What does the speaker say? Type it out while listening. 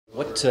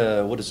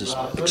What has this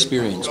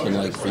experience been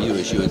like for you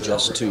as you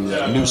adjust to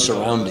new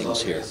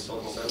surroundings here?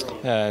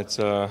 Yeah, it's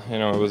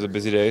it was a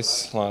busy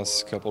days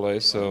last couple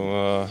days,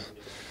 so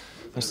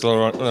I'm still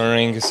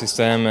learning the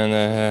system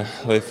and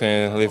live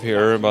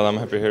here, but I'm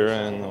happy here,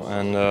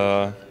 and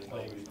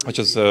I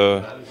just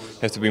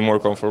have to be more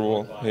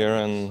comfortable here,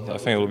 and I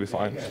think it will be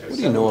fine. What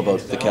do you know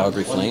about the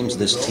Calgary Flames,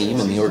 this team,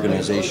 and the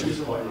organization?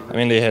 I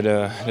mean, they had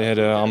an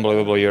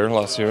unbelievable year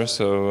last year,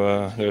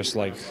 so there's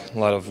like a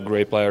lot of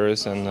great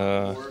players, and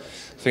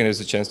I think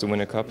there's a chance to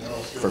win a cup.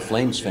 For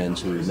Flames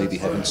fans who maybe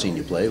haven't seen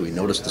you play, we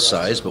noticed the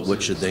size, but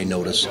what should they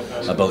notice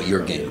about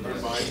your game?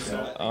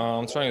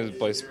 I'm trying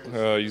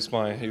to use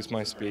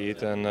my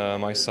speed and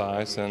my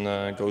size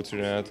and go to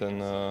the net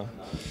and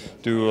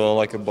do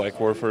like a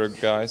backboard for the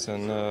guys,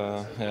 and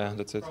yeah,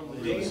 that's it.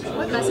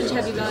 What message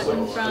have you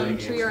gotten from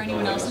Tree or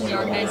anyone else in the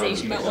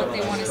organization about what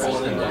they want to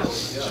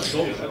see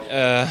from you?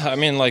 I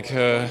mean, like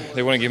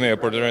they want to give me an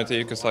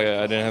opportunity because like,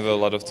 I didn't have a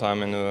lot of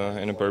time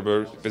in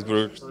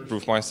Pittsburgh to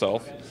prove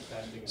myself.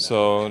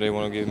 So they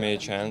want to give me a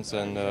chance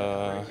and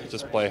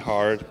just play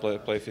hard,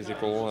 play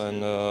physical,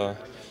 and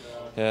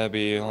yeah,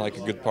 be like a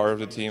good part of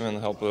the team and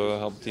help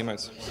the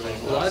teammates.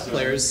 A lot of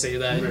players say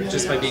that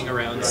just by being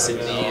around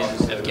Sydney and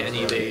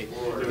Evgeny,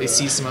 they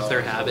see some of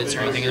their habits or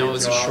anything. I know it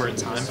was a short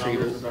time for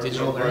you. Did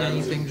you learn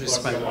anything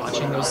just by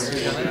watching those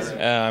guys?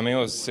 Yeah, I mean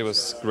it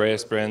was great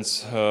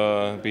experience.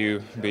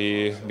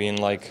 Being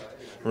like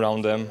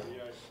around them.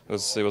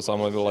 It was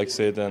unbelievable. Like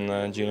Sid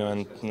and Gino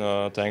and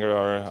Tanger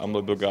are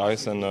unbelievable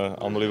guys and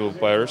unbelievable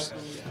players.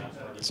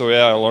 So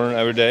yeah, I learn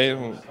every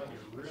day.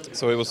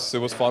 So it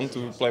was fun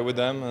to play with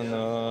them, and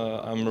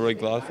I'm really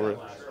glad for it.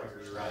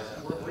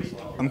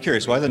 I'm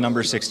curious, why the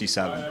number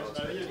 67?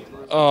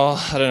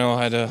 I don't know.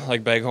 I had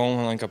like back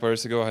home like a couple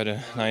years ago, I had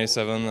a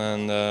 97,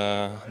 and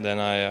then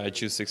I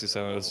choose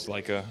 67. It was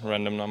like a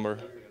random number.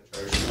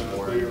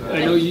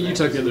 I know you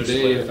talked the other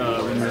day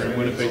when you were in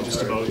Winnipeg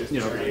just about,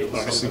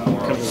 obviously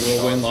kind of a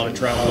whirlwind, a lot of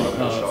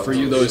travel. For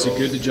you, though, is it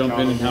good to jump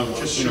in and have,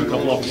 a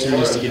couple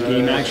opportunities to get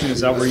game action?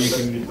 Is that where you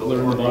can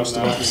learn the most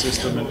about the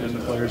system and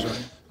the players?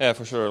 Yeah,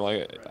 for sure.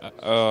 Like,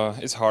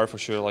 it's hard for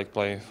sure. Like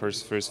play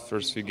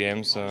first few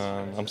games.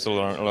 I'm still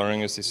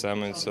learning the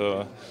system. It's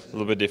a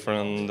little bit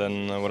different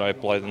than what I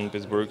played in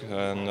Pittsburgh,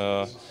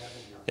 and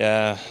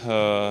yeah,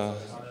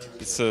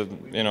 it's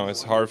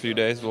a hard few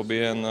days will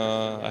be, and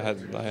I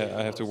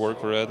have to work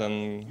for it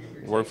and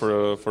work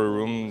for a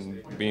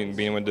room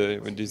being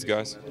with these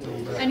guys.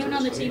 Anyone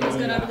on the team has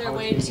gone out of their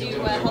way to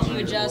help you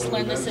adjust,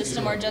 learn the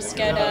system, or just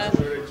get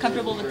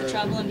comfortable with the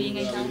travel and being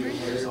in Calgary?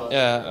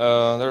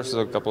 Yeah, there's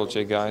a couple of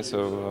Czech guys, so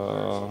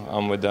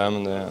I'm with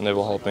them, and they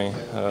will help me.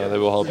 They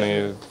will help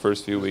me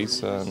first few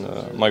weeks, and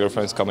my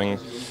girlfriend's coming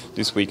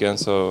this weekend,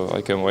 so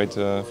I can't wait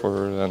for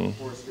her. And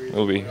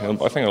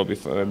I think it'll be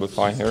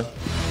fine here.